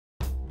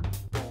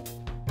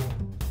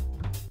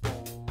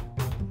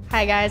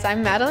Hi guys,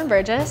 I'm Madeline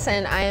Burgess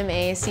and I am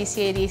a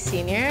CCAD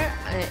senior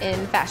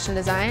in fashion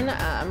design.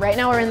 Right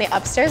now we're in the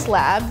upstairs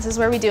lab. This is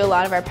where we do a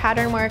lot of our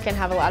pattern work and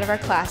have a lot of our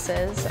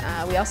classes.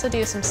 We also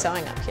do some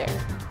sewing up here.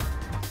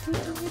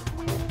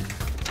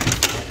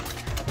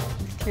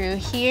 Through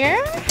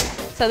here.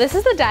 So this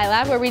is the dye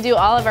lab where we do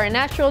all of our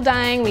natural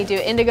dyeing, we do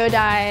indigo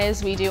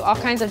dyes, we do all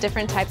kinds of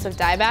different types of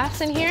dye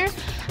baths in here.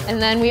 And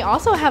then we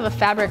also have a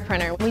fabric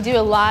printer. We do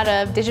a lot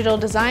of digital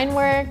design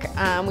work.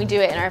 We do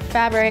it in our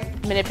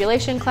fabric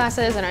manipulation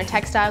classes and our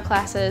textile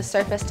classes,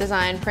 surface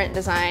design, print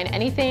design,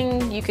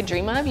 anything you could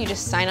dream of. You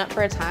just sign up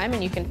for a time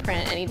and you can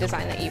print any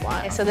design that you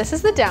want. So this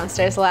is the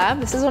downstairs lab.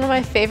 This is one of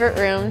my favorite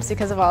rooms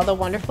because of all the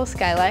wonderful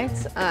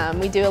skylights.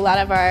 We do a lot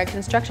of our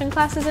construction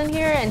classes in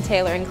here and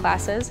tailoring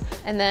classes.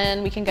 And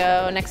then we can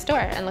go next door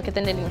and look at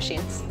the knitting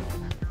machines.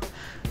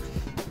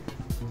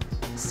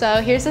 So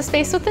here's the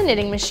space with the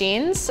knitting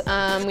machines.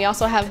 We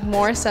also have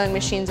more sewing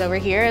machines over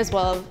here, as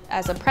well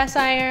as a press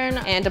iron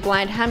and a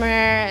blind hammer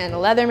and a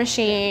leather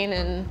machine.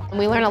 And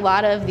we learn a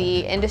lot of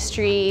the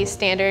industry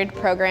standard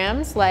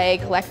programs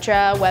like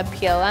Lectra,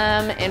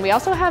 WebPLM, and we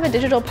also have a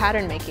digital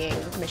pattern making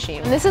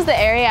machine. And this is the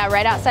area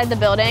right outside the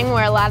building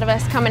where a lot of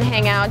us come and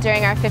hang out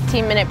during our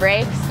 15-minute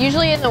breaks.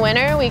 Usually in the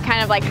winter, we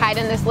kind of like hide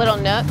in this little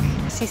nook.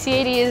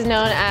 CCAD is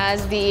known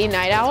as the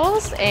Night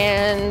Owls,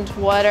 and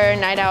what are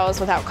night owls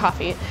without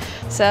coffee?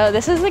 So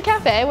this is the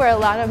cafe where a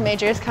lot of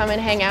majors come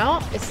and hang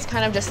out. It's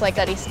kind of just like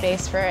study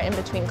space for in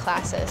between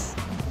classes.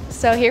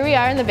 So here we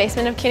are in the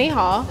basement of Kinney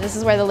Hall. This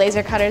is where the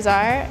laser cutters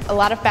are. A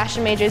lot of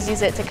fashion majors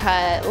use it to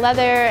cut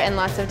leather and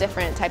lots of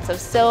different types of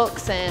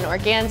silks and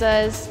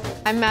organzas.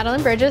 I'm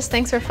Madeline Burgess.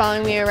 Thanks for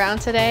following me around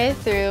today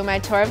through my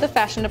tour of the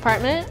fashion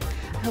department.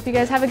 I hope you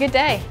guys have a good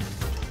day.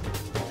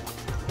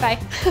 Bye.